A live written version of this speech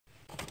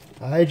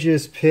I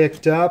just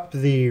picked up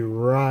the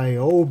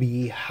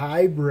Ryobi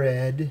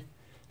hybrid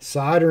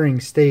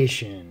soldering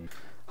station.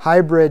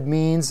 Hybrid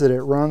means that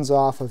it runs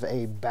off of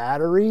a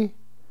battery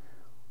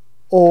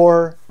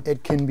or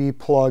it can be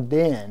plugged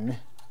in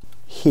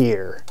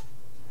here.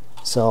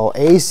 So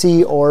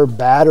AC or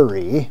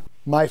battery.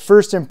 My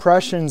first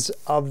impressions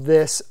of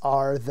this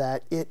are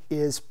that it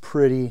is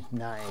pretty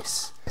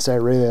nice. So I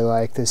really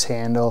like this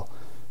handle.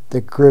 The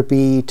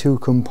grippy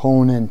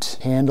 2-component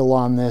handle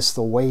on this,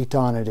 the weight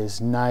on it is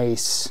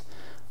nice.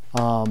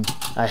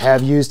 I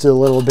have used it a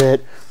little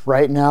bit.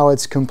 Right now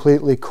it's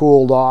completely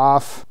cooled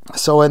off.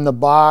 So in the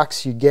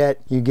box you get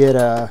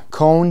a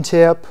cone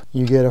tip,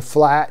 you get a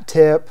flat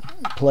tip,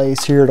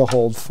 place here to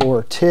hold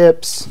 4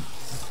 tips,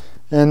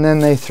 and then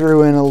they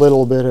threw in a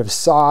little bit of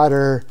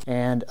solder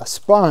and a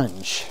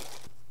sponge.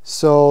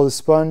 So the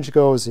sponge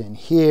goes in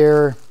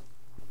here,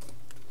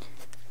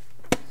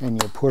 and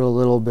you put a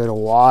little bit of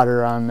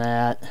water on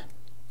that,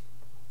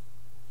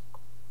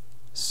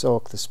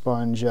 soak the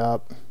sponge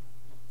up.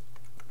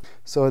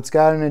 So it's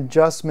got an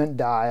adjustment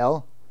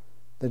dial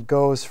that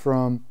goes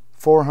from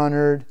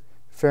 400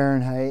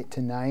 Fahrenheit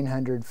to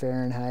 900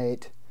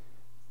 Fahrenheit,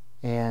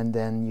 and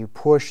then you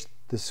push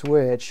the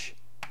switch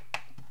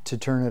to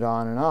turn it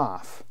on and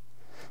off.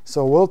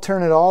 So we'll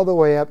turn it all the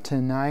way up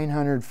to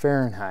 900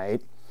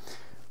 Fahrenheit,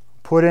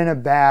 put in a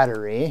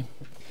battery.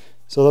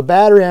 So the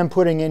battery I'm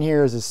putting in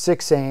here is a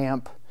 6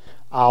 amp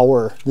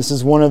hour. This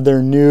is one of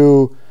their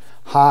new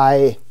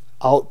high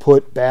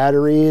output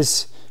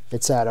batteries.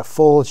 It's at a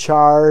full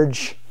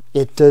charge.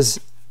 It does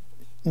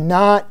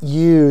not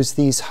use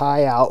these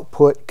high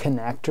output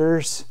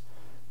connectors,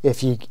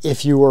 if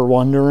you were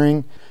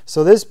wondering.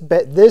 So this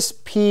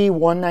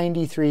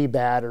P193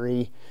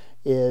 battery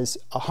is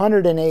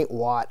 108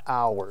 watt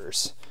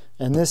hours,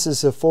 and this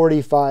is a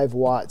 45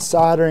 watt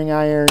soldering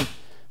iron.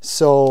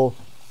 So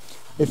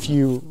if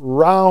you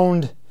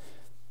round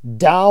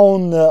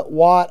down the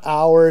watt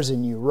hours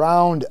and you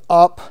round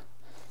up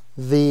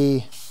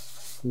the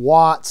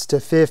watts to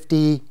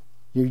 50,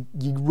 you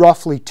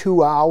roughly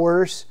 2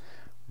 hours.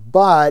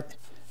 But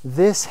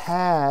this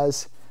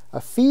has a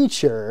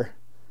feature,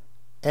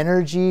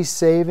 energy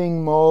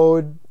saving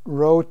mode,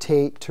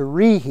 rotate to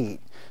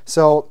reheat.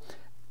 So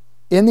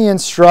in the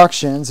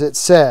instructions it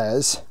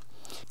says,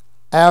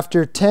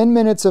 after 10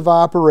 minutes of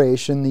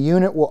operation, the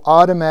unit will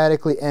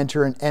automatically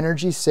enter an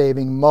energy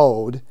saving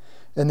mode,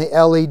 and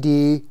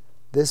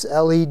this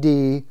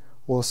LED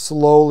will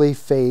slowly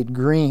fade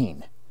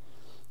green.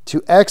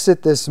 To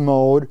exit this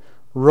mode,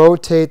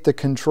 rotate the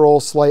control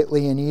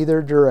slightly in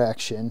either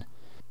direction.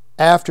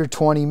 After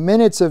 20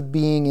 minutes of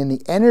being in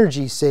the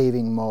energy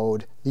saving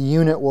mode, the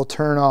unit will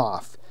turn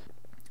off.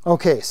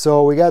 Okay,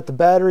 so we got the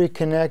battery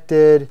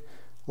connected.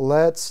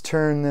 Let's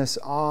turn this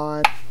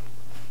on.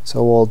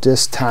 So we'll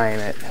just time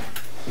it.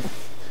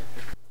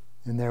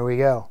 And there we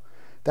go.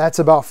 That's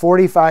about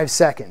 45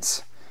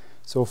 seconds.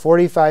 So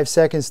 45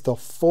 seconds to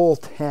full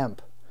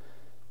temp.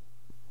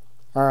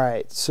 All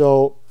right,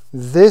 so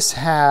this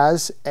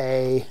has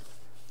a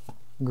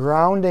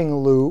grounding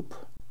loop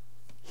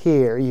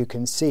here. You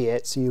can see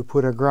it. So you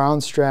put a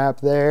ground strap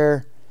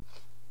there.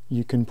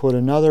 You can put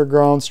another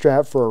ground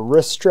strap for a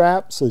wrist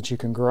strap so that you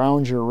can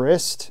ground your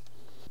wrist.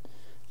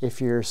 If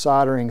you're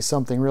soldering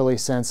something really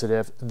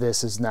sensitive,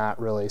 this is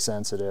not really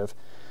sensitive.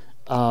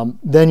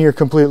 Then you're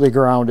completely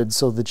grounded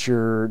so that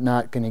you're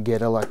not going to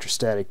get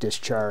electrostatic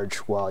discharge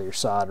while you're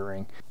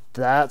soldering.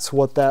 That's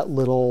what that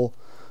little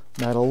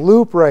metal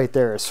loop right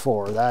there is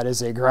for. That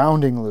is a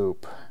grounding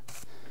loop.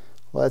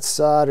 Let's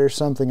solder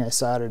something. I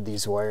soldered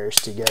these wires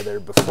together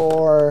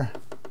before.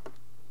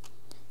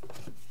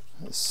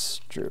 Let's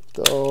strip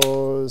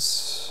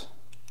those.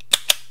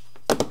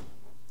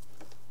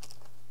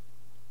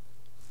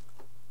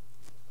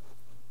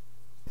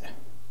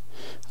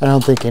 I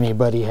don't think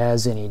anybody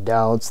has any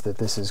doubts that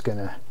this is going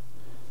to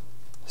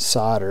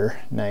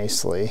solder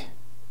nicely,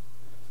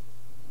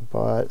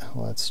 but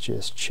let's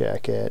just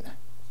check it.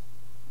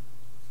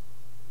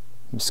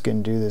 I'm just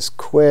going to do this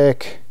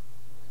quick,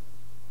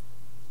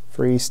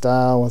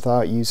 freestyle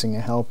without using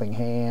a helping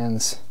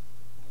hands,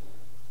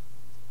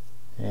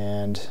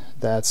 and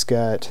that's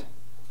got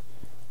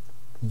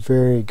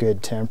very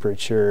good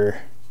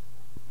temperature.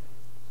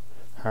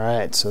 All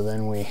right, so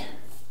then we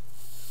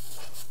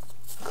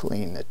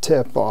clean the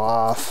tip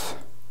off,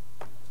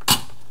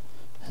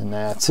 and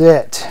that's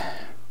it.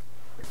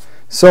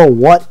 So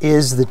what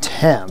is the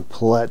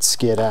temp? Let's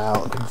get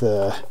out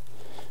the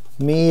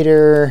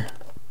meter.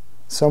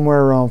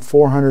 Somewhere around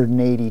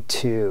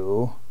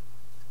 482.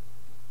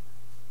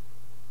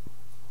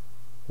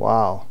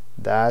 Wow,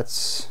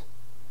 that's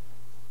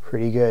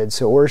pretty good.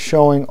 So we're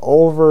showing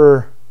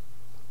over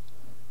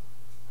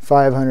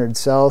 500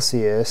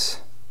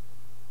 Celsius.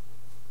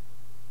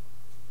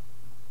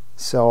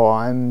 So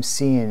I'm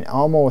seeing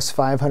almost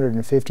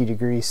 550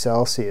 degrees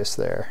Celsius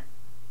there.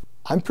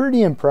 I'm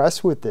pretty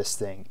impressed with this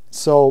thing.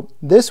 So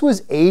this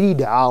was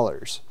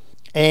 $80.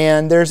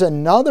 And there's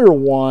another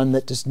one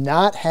that does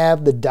not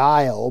have the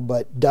dial,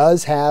 but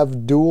does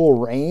have dual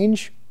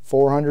range,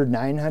 400,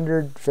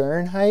 900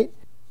 Fahrenheit.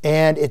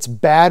 and it's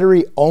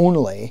battery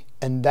only,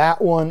 and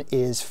that one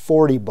is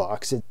 40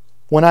 bucks.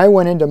 When I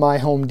went into my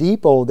Home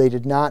Depot, they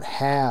did not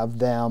have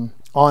them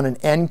on an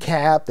end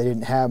cap, they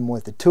didn't have them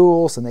with the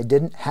tools, and they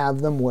didn't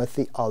have them with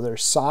the other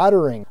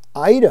soldering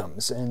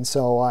items. And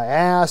so I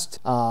asked,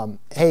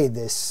 hey,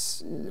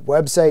 this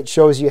website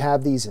shows you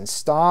have these in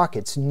stock,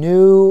 it's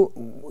new,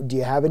 do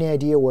you have any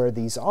idea where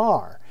these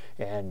are?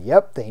 And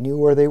yep, they knew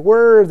where they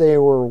were. They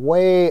were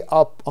way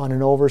up on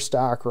an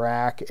overstock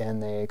rack,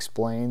 and they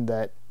explained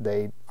that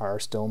they are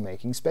still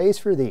making space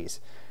for these.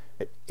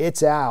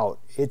 It's out,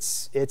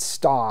 it's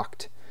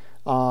stocked.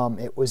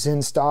 It was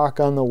in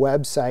stock on the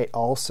website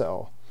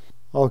also.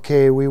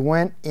 Okay, we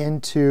went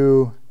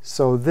into,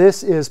 so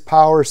this is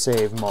power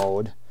save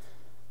mode.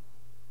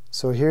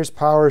 So here's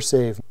power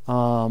save.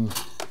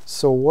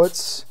 So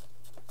what's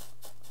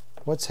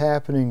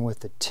happening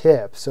with the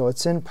tip? So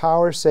it's in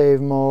power save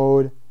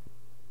mode.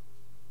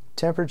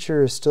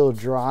 Temperature is still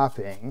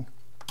dropping.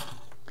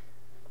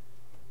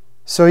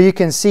 So you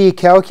can see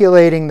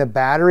calculating the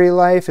battery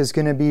life is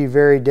going to be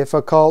very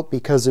difficult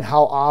because of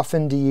how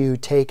often do you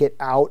take it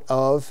out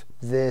of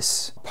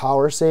this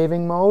power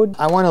saving mode.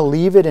 I want to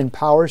leave it in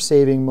power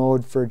saving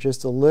mode for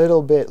just a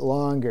little bit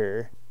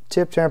longer.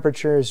 Tip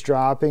temperature is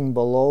dropping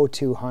below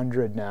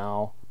 200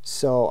 now,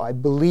 so I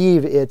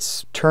believe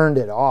it's turned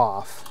it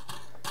off.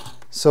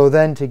 So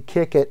then to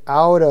kick it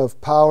out of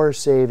power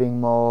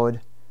saving mode,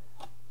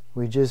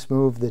 we just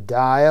move the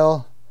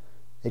dial,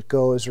 it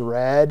goes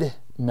red.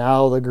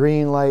 Now the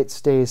green light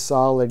stays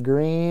solid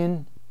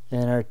green,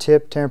 and our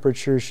tip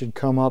temperature should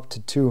come up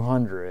to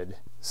 200.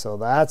 So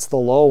that's the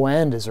low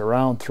end, is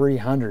around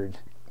 300.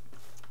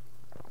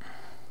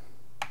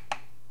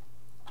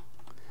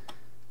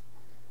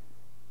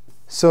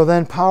 So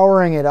then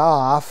powering it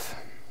off,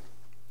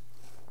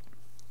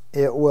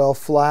 it will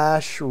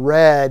flash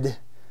red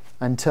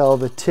until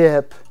the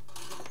tip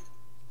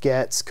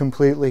gets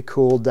completely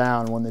cooled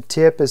down. When the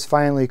tip is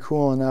finally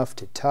cool enough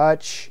to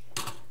touch,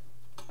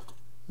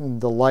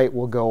 the light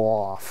will go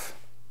off.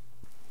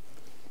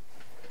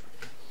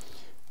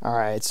 All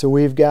right, so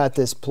we've got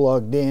this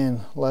plugged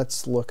in.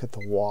 Let's look at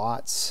the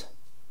watts.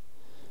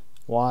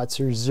 Watts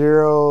are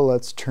 0.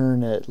 Let's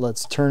crank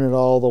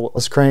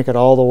it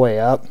all the way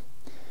up.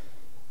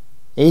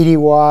 80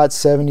 watts,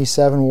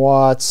 77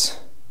 watts.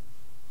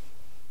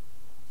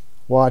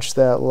 Watch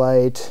that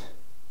light.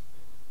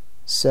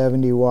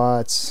 70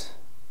 watts.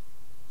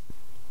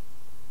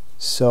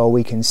 So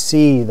we can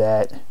see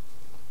that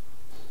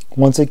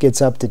once it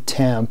gets up to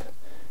temp,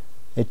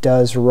 it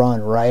does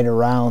run right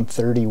around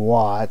 30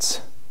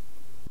 watts.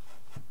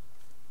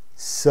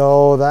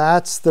 So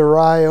that's the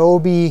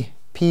Ryobi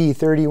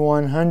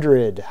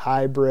P3100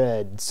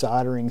 hybrid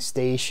soldering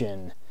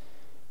station.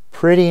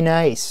 Pretty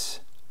nice.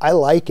 I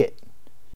like it.